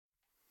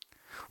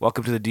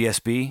Welcome to the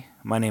DSB.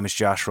 My name is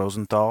Josh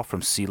Rosenthal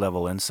from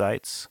C-Level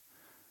Insights.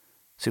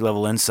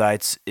 C-Level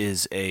Insights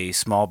is a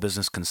small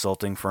business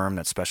consulting firm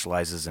that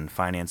specializes in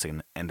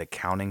financing and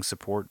accounting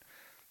support.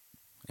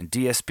 And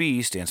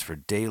DSB stands for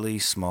Daily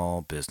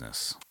Small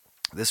Business.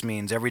 This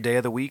means every day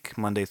of the week,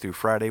 Monday through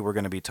Friday, we're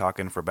going to be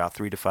talking for about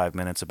 3 to 5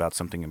 minutes about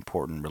something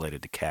important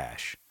related to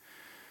cash.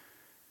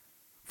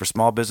 For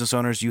small business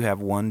owners, you have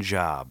one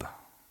job.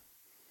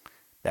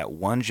 That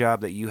one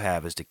job that you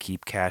have is to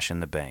keep cash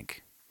in the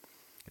bank.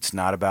 It's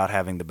not about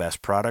having the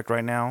best product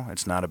right now.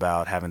 It's not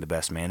about having the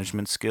best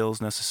management skills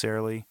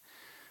necessarily.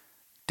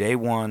 Day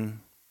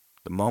one,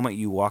 the moment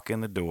you walk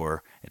in the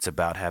door, it's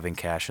about having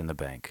cash in the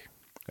bank.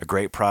 A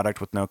great product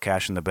with no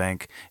cash in the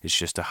bank is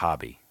just a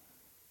hobby.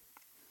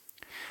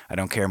 I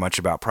don't care much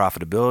about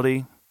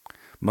profitability.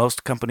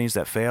 Most companies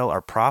that fail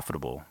are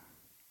profitable.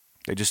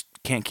 They just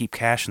can't keep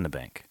cash in the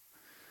bank.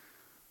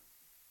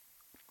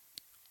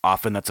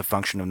 Often that's a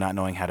function of not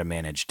knowing how to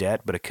manage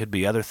debt, but it could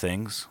be other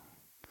things.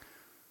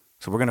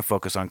 So we're going to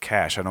focus on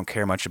cash. I don't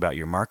care much about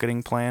your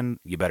marketing plan.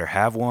 You better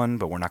have one,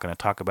 but we're not going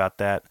to talk about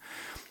that.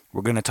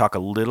 We're going to talk a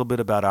little bit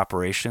about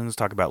operations,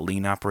 talk about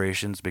lean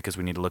operations, because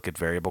we need to look at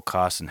variable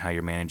costs and how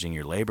you're managing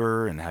your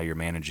labor and how you're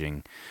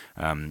managing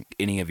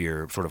any of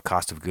your sort of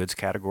cost of goods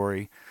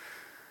category.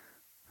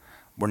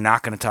 We're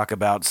not going to talk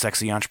about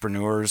sexy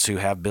entrepreneurs who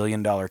have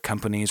billion-dollar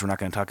companies. We're not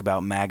going to talk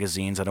about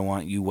magazines. I don't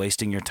want you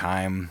wasting your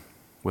time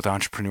with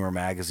Entrepreneur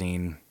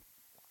Magazine.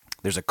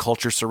 There's a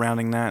culture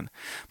surrounding that,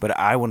 but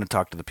I want to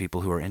talk to the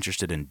people who are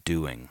interested in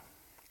doing.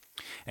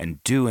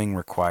 And doing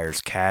requires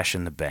cash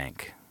in the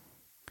bank.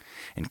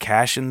 And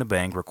cash in the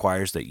bank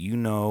requires that you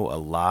know a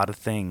lot of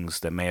things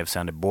that may have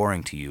sounded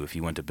boring to you if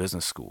you went to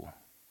business school.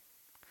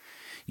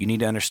 You need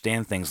to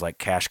understand things like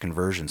cash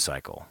conversion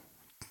cycle,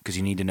 because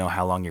you need to know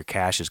how long your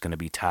cash is going to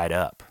be tied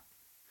up.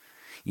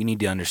 You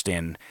need to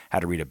understand how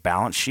to read a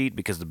balance sheet,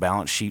 because the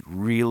balance sheet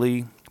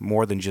really,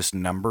 more than just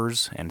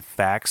numbers and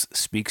facts,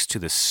 speaks to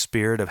the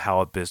spirit of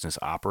how a business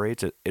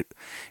operates.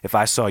 If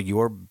I saw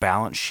your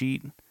balance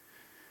sheet,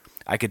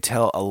 I could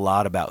tell a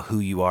lot about who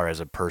you are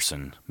as a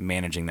person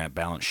managing that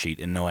balance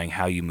sheet and knowing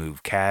how you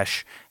move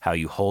cash, how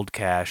you hold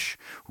cash,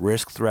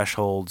 risk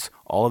thresholds,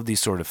 all of these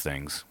sort of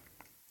things.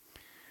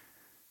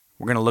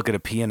 We're going to look at a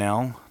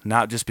P&L,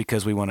 not just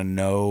because we want to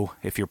know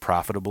if you're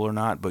profitable or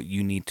not, but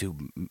you need to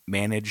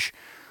manage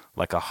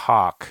like a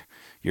hawk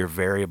your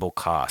variable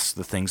costs,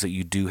 the things that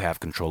you do have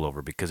control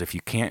over. Because if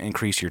you can't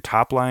increase your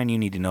top line, you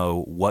need to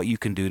know what you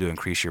can do to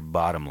increase your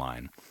bottom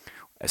line.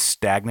 A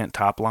stagnant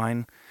top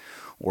line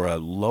or a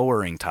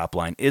lowering top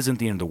line isn't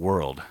the end of the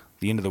world.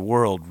 The end of the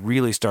world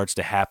really starts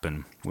to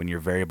happen when your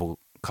variable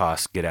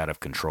costs get out of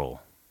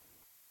control.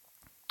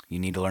 You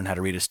need to learn how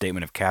to read a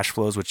statement of cash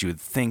flows, which you would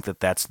think that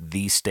that's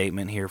the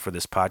statement here for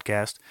this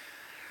podcast,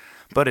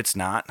 but it's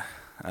not.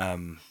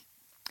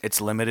 It's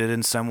limited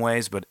in some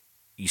ways, but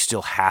you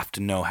still have to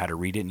know how to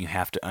read it, and you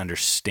have to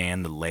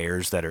understand the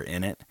layers that are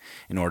in it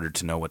in order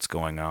to know what's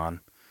going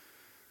on.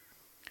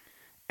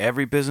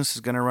 Every business is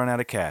going to run out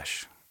of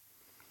cash.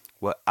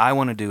 What I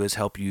want to do is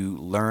help you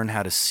learn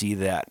how to see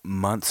that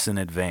months in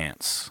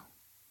advance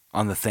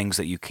on the things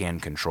that you can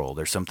control.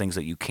 There's some things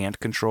that you can't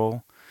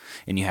control,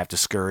 and you have to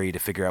scurry to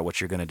figure out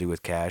what you're going to do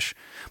with cash.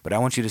 But I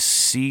want you to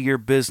see your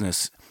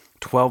business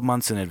 12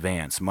 months in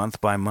advance, month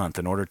by month,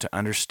 in order to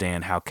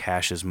understand how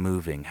cash is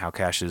moving, how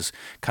cash is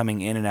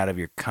coming in and out of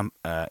your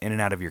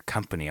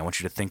company. I want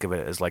you to think of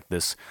it as like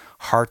this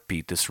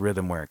heartbeat, this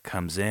rhythm where it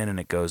comes in and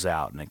it goes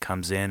out, and it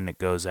comes in and it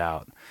goes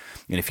out.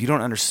 And if you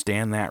don't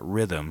understand that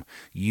rhythm,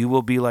 you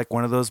will be like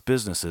one of those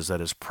businesses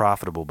that is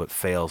profitable but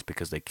fails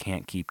because they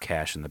can't keep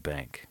cash in the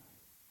bank.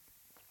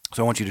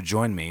 So I want you to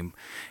join me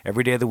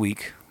every day of the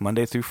week,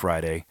 Monday through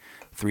Friday,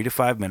 3 to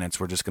 5 minutes.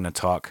 We're just going to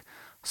talk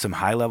some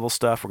high-level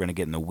stuff. We're going to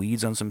get in the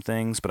weeds on some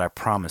things, but I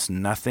promise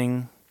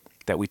nothing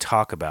that we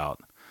talk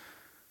about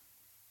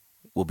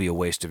will be a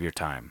waste of your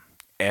time.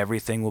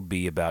 Everything will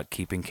be about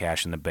keeping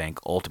cash in the bank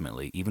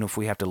ultimately, even if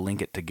we have to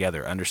link it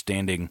together,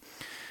 understanding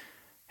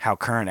how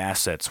current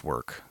assets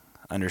work,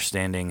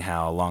 understanding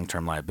how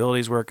long-term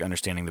liabilities work,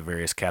 understanding the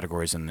various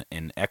categories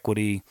in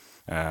equity,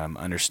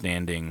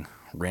 understanding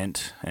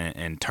rent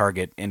and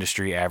target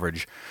industry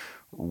average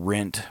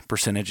rent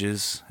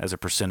percentages as a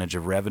percentage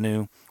of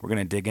revenue. We're going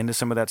to dig into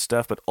some of that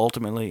stuff, but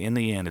ultimately, in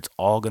the end, it's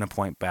all going to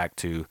point back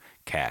to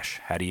cash.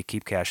 How do you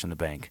keep cash in the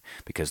bank?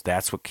 Because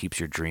that's what keeps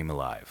your dream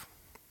alive.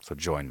 So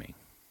join me.